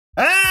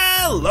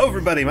Hello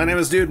everybody, my name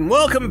is Dude, and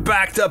welcome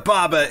back to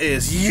Baba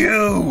Is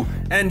You!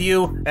 And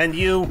you, and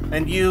you,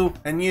 and you,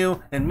 and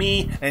you, and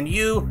me, and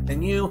you,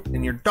 and you,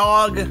 and your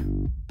dog.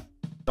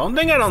 Don't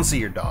think I don't see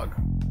your dog.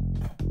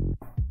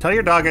 Tell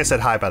your dog I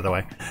said hi, by the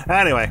way.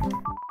 Anyway,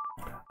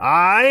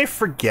 I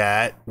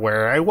forget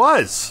where I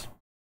was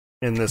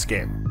in this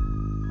game.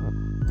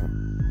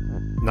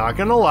 Not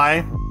gonna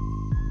lie.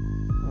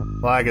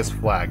 Flag is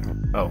flag.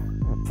 Oh,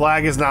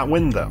 flag is not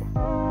win though.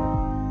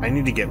 I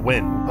need to get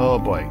win. Oh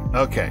boy.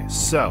 Okay,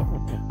 so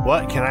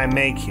what can I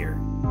make here?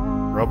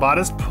 Robot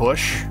is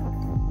push.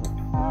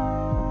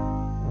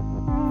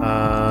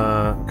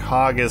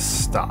 Cog is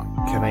stop.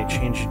 Can I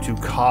change it to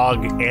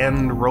cog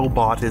and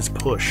robot is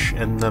push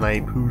and then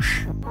I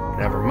push?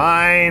 Never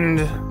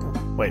mind.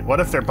 Wait, what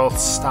if they're both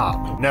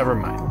stop? Never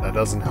mind. That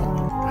doesn't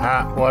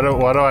help. What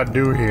do I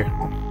do here?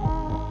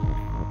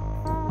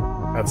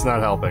 That's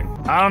not helping.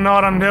 I don't know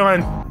what I'm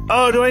doing.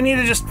 Oh, do I need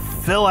to just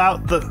fill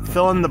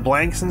in the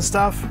blanks and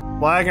stuff?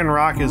 Flag and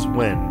rock is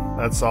win.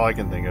 That's all I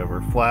can think of.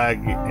 Or flag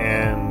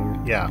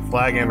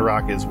and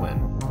rock is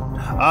win.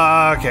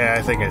 Okay,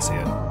 I think I see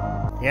it.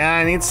 Yeah,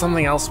 I need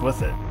something else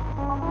with it.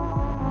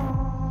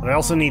 What I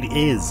also need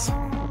is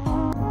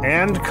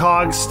and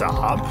cog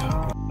stop.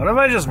 What if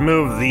I just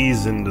move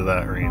these into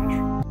that range?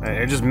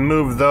 I just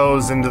move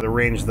those into the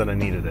range that I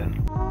need it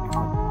in.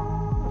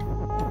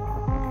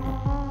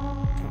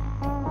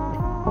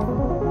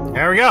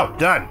 There we go,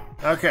 done.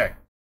 Okay.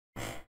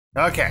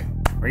 Okay,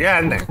 we're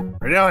getting there.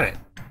 We're doing it.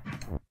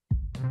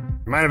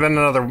 Might have been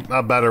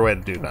a better way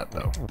to do that,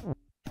 though.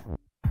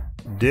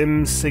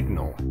 Dim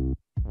signal.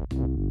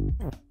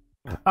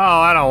 Oh,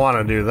 I don't want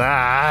to do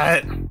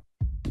that.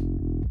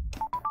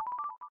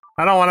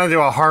 I don't want to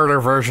do a harder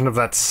version of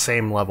that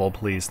same level,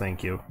 please,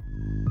 thank you.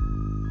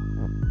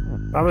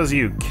 How was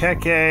you?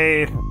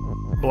 Keke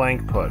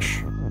blank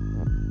push.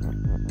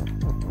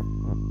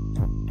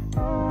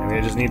 Maybe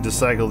I just need to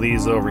cycle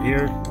these over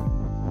here.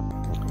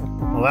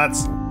 Well,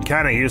 that's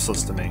kind of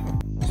useless to me.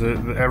 So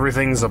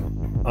everything's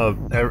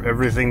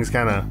everything's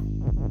kind of.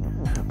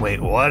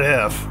 Wait, what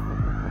if?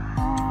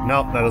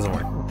 Nope, that doesn't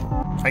work.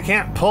 I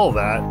can't pull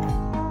that.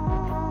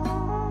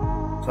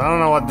 So I don't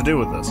know what to do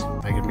with this.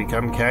 I can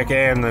become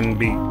Keke and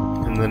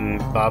then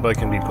Baba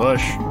can be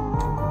push.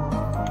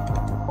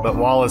 But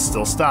wall is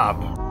still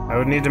stop. I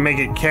would need to make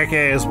it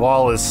Keke is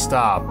wall is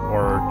stop,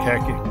 or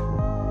Keke.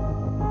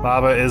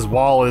 Baba is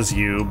wall is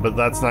you, but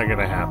that's not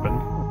gonna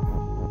happen.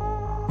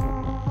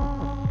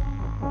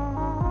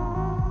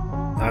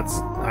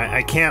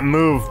 I can't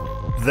move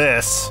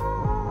this.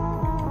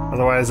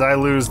 Otherwise I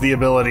lose the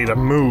ability to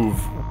move.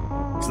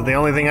 So the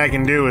only thing I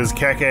can do is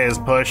Keke is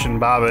push and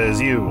Baba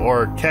is you,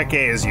 or Keke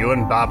is you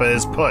and Baba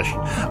is push.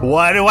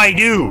 What do I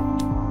do?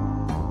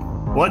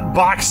 What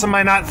box am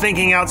I not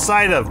thinking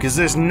outside of? Because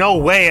there's no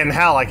way in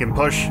hell I can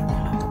push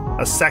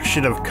a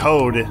section of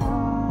code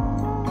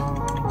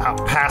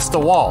out past a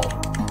wall.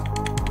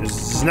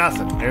 There's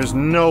nothing. There's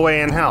no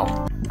way in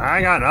hell.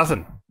 I got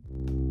nothing.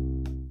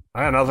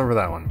 I got nothing for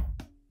that one.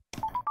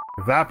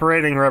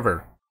 Evaporating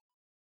river.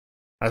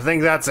 I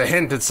think that's a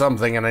hint at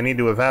something and I need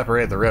to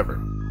evaporate the river.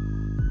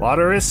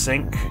 Water is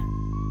sink.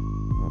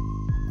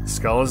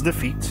 Skull is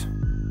defeat.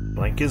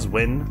 Blank is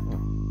win.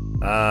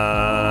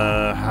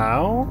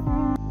 How?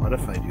 What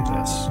if I do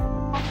this?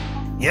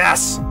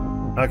 Yes!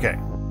 Okay.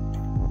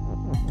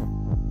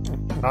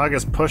 Cog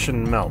is push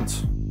and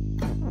melt.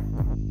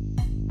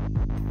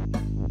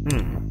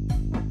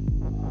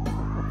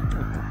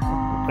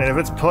 Wait, if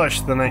it's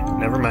push, then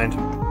never mind.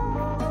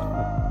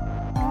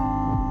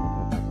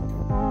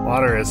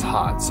 Water is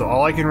hot, so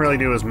all I can really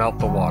do is melt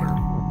the water.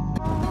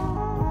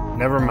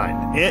 Never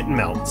mind. It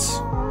melts.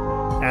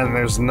 And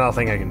there's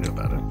nothing I can do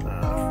about it.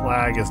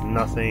 Flag is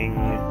nothing.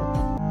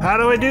 How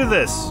do I do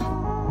this? The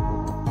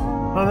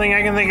only thing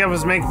I can think of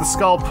is make the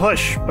skull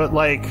push, but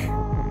like...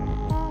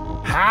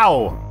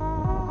 How?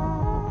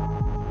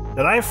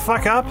 Did I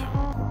fuck up?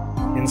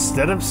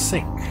 Instead of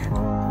sink.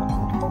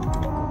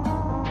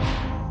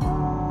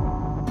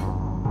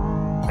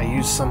 I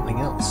use something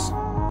else.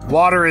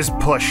 Water is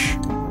push.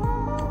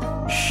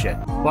 Shit.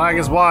 Flag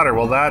is water.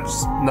 Well,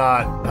 that's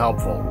not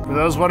helpful. For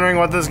those wondering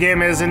what this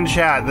game is in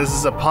chat, this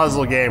is a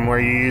puzzle game where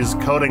you use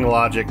coding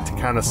logic to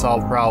kind of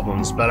solve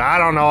problems, but I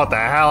don't know what the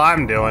hell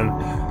I'm doing.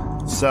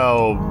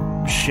 So,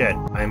 shit.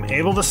 I'm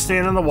able to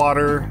stand in the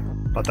water,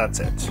 but that's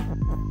it.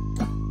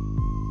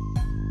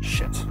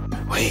 Shit.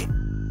 Wait.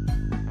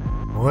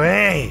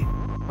 Wait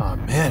a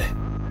minute.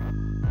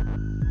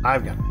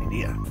 I've got an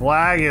idea.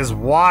 Flag is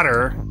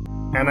water,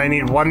 and I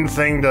need one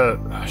thing to...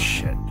 Oh,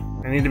 shit.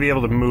 I need to be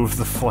able to move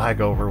the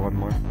flag over one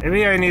more.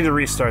 Maybe I need to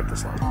restart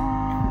this level.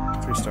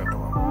 Let's restart the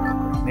level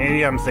real quick.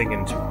 Maybe I'm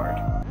thinking too hard.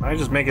 I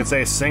just make it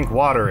say sink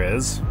water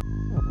is.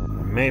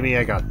 Maybe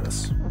I got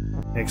this.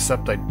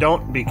 Except I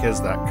don't, because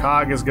that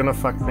cog is gonna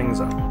fuck things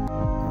up.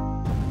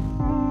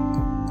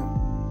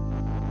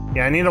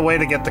 Yeah, I need a way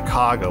to get the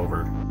cog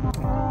over.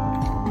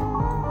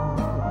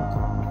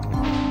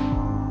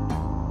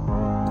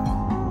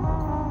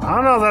 I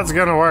don't know if that's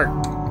gonna work.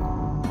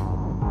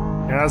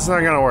 Yeah, that's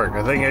not gonna work.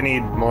 I think I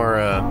need more,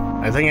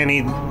 I think I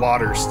need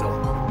water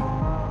still.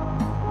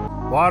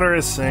 Water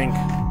is sink.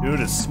 Dude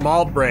is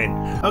small brain.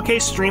 Okay,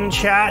 stream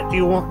chat, do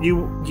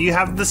you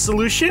have the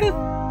solution?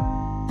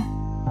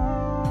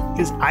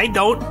 Because I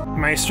don't.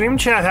 My stream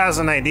chat has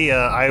an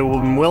idea.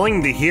 I'm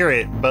willing to hear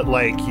it, but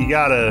like you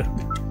gotta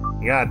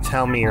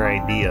tell me your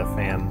idea,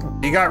 fam.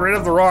 You got rid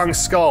of the wrong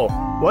skull.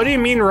 What do you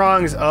mean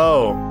wrongs?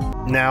 Oh,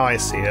 now I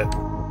see it.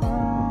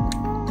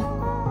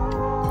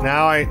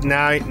 Now I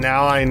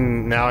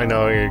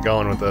know where you're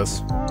going with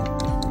this.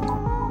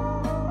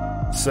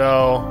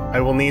 So I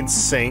will need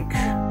sink.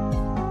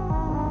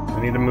 I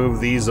need to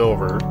move these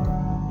over.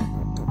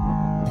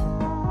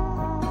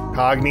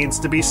 Cog needs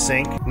to be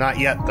sink. Not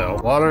yet though.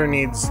 Water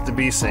needs to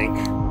be sink.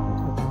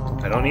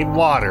 I don't need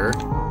water.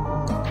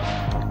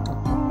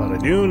 But I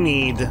do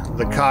need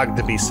the cog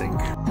to be sink.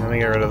 Let me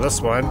get rid of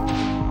this one.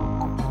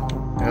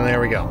 And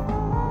there we go.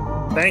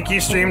 Thank you,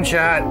 stream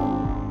chat.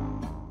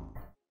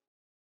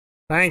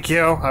 Thank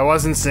you. I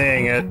wasn't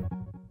seeing it.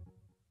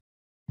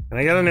 Can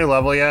I get a new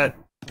level yet?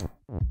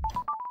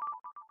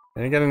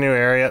 Can I get a new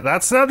area?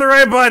 That's not the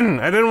right button!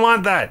 I didn't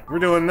want that! We're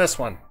doing this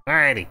one.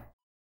 Alrighty.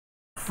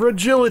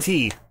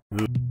 Fragility.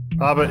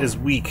 Baba is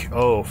weak.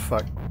 Oh,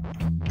 fuck.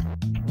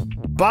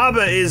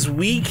 Baba is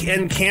weak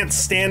and can't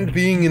stand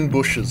being in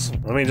bushes.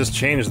 Let me just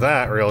change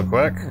that real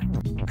quick.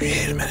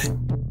 Wait a minute.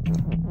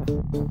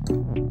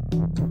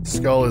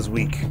 Skull is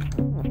weak.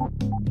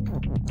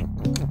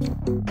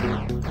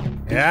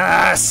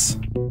 Yes!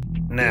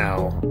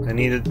 Now, I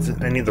need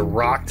the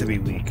rock to be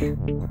weak.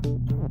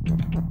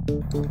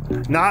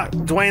 Not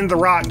Dwayne The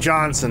Rock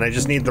Johnson, I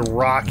just need the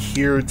rock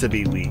here to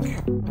be weak.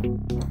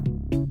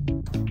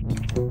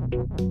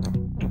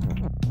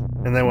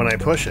 And then when I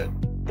push it.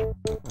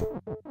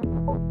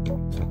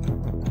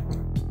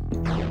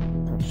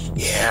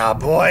 Yeah,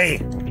 boy!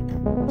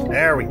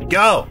 There we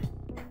go!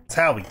 That's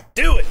how we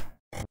do it!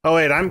 Oh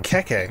wait, I'm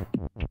Keke.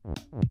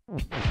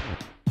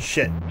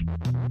 Shit.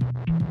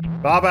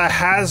 Baba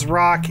has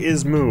rock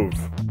is move.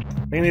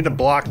 We need to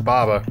block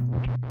Baba.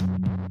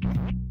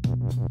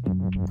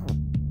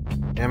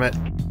 Damn it.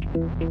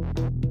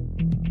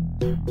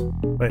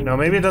 Wait, no,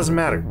 maybe it doesn't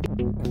matter.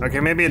 Okay,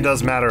 maybe it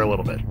does matter a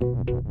little bit.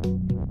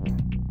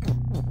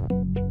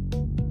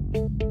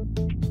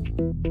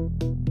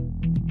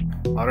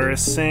 Water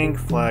is sink,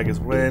 flag is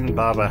wind,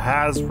 Baba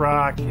has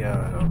rock.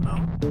 Yeah, I don't know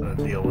how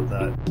to deal with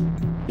that.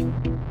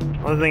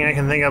 Only thing I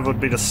can think of would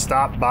be to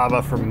stop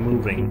Baba from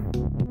moving.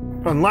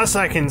 Unless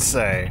I can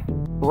say,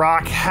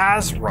 rock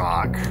has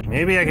rock.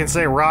 Maybe I can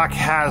say rock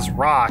has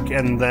rock,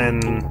 and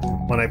then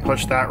when I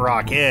push that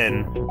rock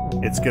in,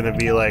 it's gonna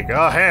be like,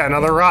 oh hey,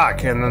 another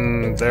rock, and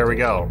then there we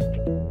go.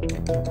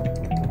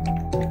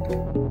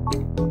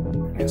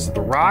 Okay, so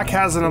the rock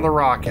has another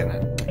rock in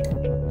it.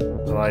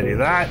 So I do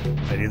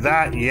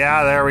that,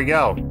 yeah, there we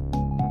go.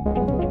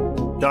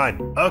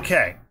 Done.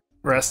 Okay.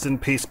 Rest in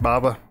peace,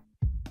 Baba.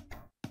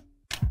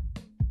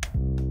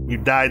 You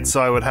died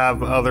so I would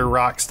have other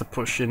rocks to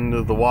push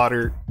into the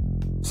water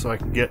so I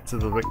can get to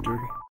the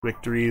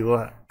victory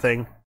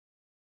thing.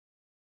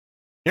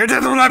 Your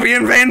death will not be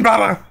in vain,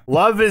 Baba!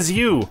 Love is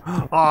you.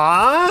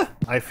 Aww.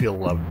 I feel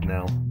loved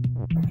now.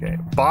 Okay.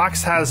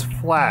 Box has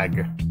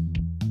flag.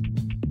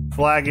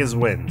 Flag is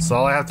win. So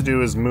all I have to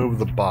do is move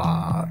the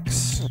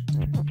box.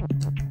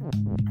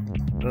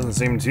 Doesn't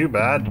seem too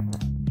bad.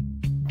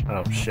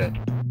 Oh, shit.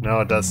 No,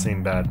 it does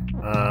seem bad.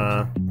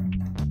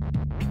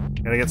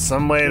 Gotta get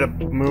some way to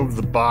move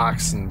the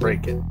box and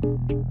break it.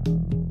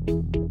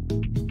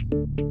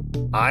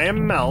 I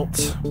am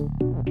melt.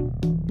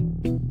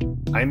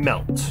 I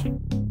melt.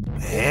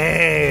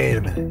 Wait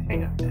a minute,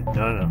 hang on.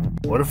 No.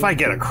 What if I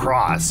get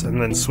across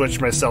and then switch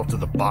myself to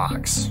the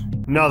box?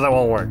 No, that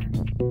won't work.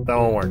 That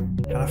won't work.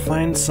 Gotta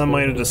find some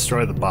way to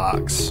destroy the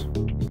box.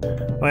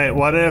 Wait,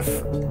 what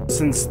if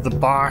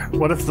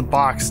the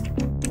box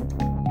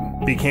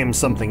became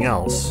something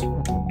else?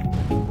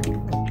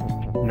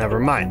 Never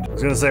mind. I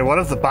was gonna say, what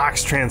if the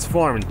box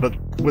transformed, but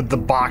would the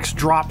box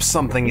drop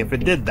something if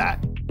it did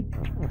that?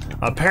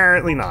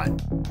 Apparently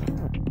not.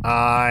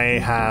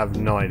 I have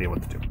no idea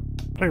what to do.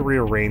 I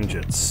rearrange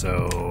it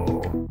so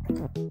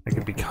I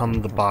could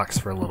become the box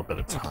for a little bit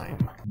of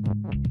time.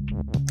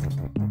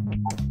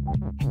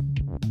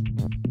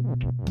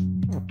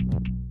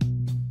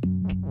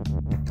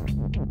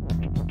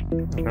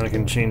 And I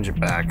can change it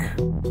back.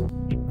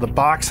 The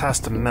box has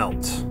to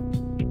melt.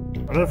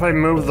 What if I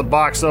move the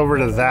box over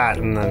to that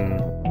and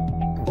then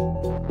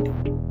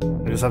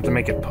I just have to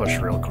make it push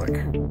real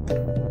quick.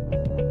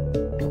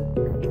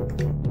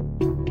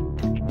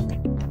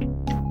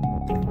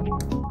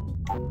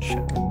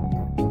 Shit.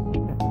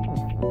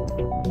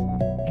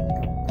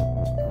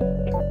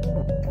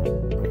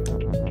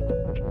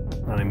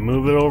 Then I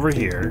move it over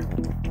here.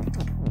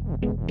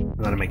 And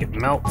then I make it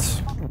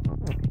melt.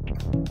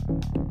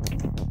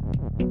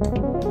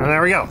 And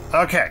there we go.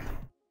 Okay.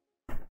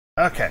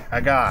 Okay, I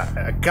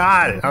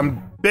got it.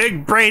 I'm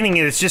big braining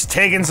it. It's just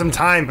taking some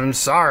time. I'm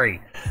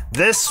sorry.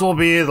 This will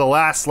be the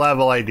last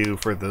level I do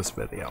for this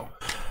video.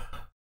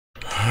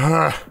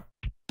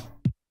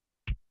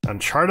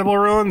 Unchartable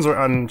ruins or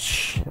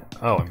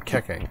oh, I'm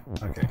kicking.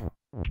 Okay.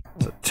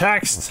 So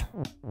text.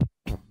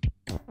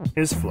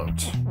 is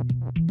float.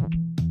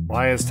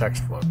 Y is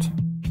text float.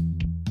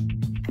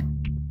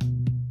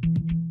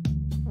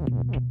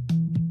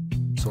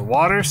 So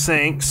water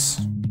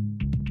sinks.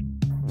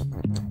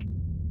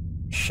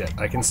 Shit,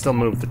 I can still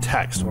move the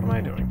text. What am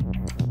I doing?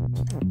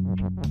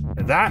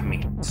 And that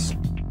means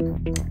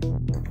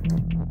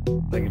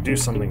I can do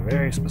something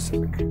very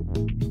specific.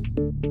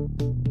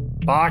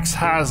 Box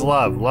has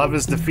love. Love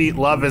is defeat,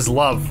 love is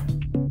love.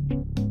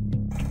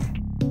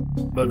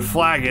 But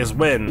flag is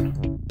win.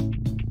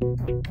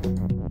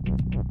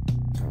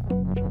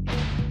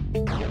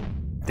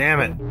 Damn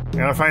it. I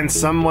gotta find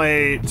some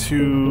way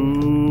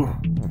to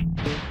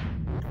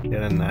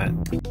get in that.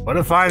 What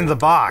if I'm the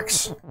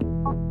box?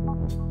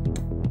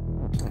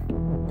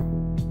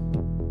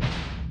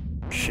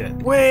 Shit.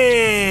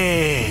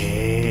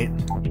 Wait!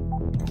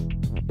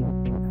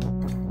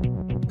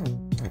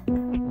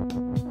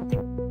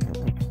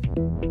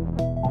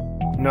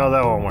 No,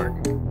 that won't work.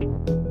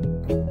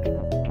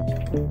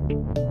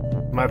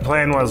 My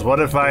plan was, what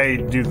if I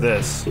do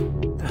this?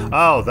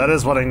 Oh, that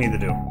is what I need to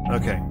do.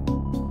 Okay.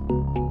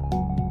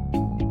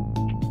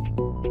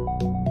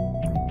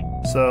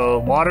 So,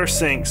 water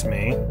sinks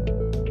me.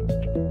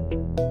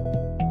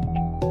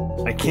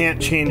 I can't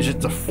change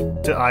it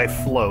to I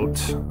float.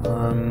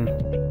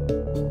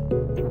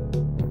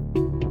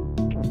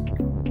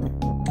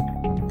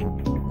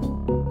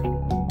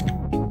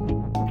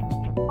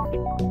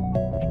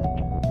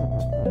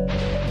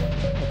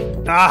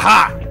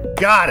 Aha!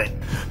 Got it!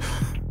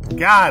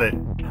 Got it!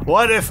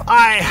 What if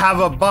I have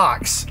a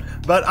box,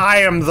 but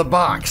I am the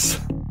box?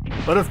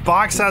 What if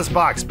box has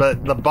box,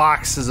 but the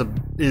box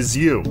is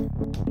you?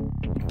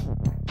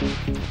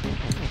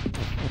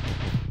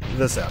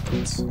 This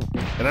happens.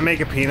 Can I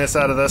make a penis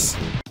out of this?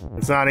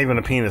 It's not even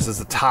a penis, it's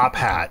a top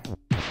hat.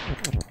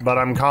 But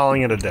I'm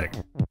calling it a dick.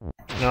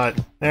 You know what?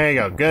 There you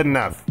go, good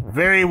enough.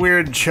 Very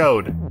weird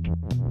chode.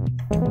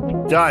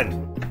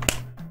 Done.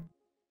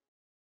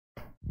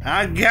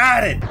 I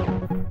got it!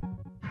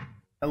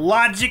 I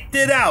logicked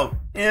it out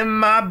in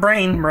my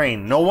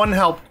brain. No one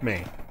helped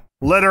me.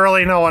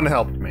 Literally no one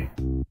helped me.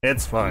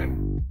 It's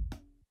fine.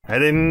 I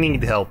didn't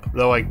need help,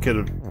 though I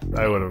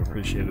would have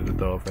appreciated it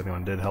though if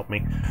anyone did help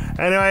me.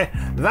 Anyway,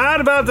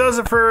 that about does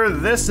it for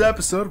this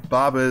episode of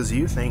Baba Is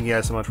You. Thank you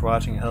guys so much for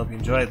watching. I hope you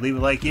enjoyed. Leave a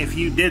like if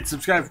you did.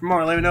 Subscribe for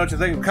more. Let me know what you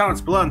think in the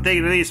comments below. And thank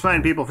you to these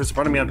fine people for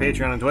supporting me on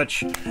Patreon and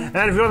Twitch. And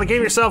if you want the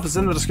game yourself, it's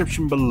in the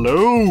description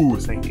below.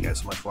 Thank you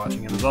guys so much for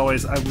watching. And as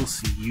always, I will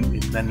see you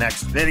in the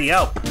next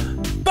video.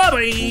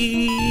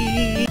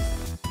 Bye-bye!